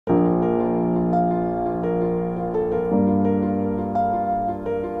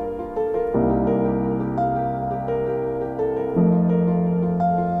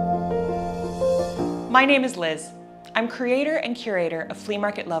My name is Liz. I'm creator and curator of Flea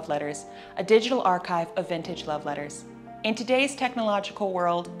Market Love Letters, a digital archive of vintage love letters. In today's technological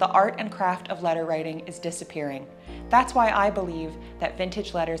world, the art and craft of letter writing is disappearing. That's why I believe that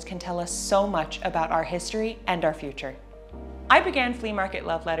vintage letters can tell us so much about our history and our future. I began Flea Market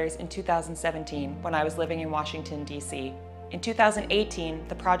Love Letters in 2017 when I was living in Washington, D.C. In 2018,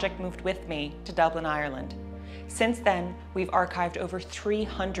 the project moved with me to Dublin, Ireland. Since then, we've archived over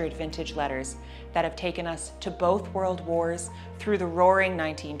 300 vintage letters that have taken us to both world wars, through the roaring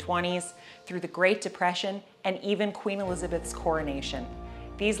 1920s, through the Great Depression, and even Queen Elizabeth's coronation.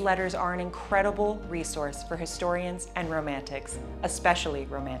 These letters are an incredible resource for historians and romantics, especially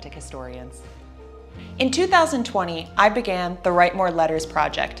romantic historians. In 2020, I began the Write More Letters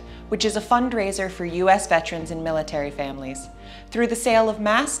project, which is a fundraiser for U.S. veterans and military families. Through the sale of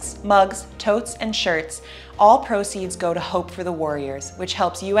masks, mugs, totes, and shirts, all proceeds go to Hope for the Warriors, which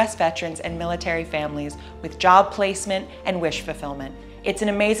helps U.S. veterans and military families with job placement and wish fulfillment. It's an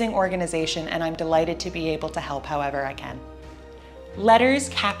amazing organization, and I'm delighted to be able to help however I can. Letters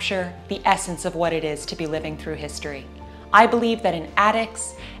capture the essence of what it is to be living through history. I believe that in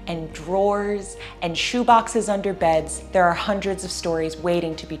attics and drawers and shoeboxes under beds, there are hundreds of stories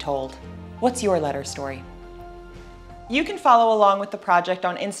waiting to be told. What's your letter story? You can follow along with the project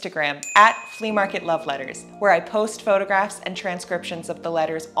on Instagram at Flea Market Love Letters, where I post photographs and transcriptions of the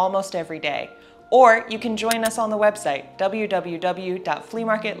letters almost every day. Or you can join us on the website,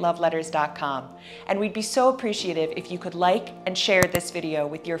 www.fleamarketloveletters.com. And we'd be so appreciative if you could like and share this video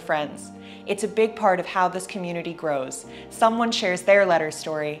with your friends. It's a big part of how this community grows. Someone shares their letter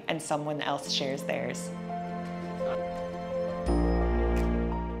story and someone else shares theirs.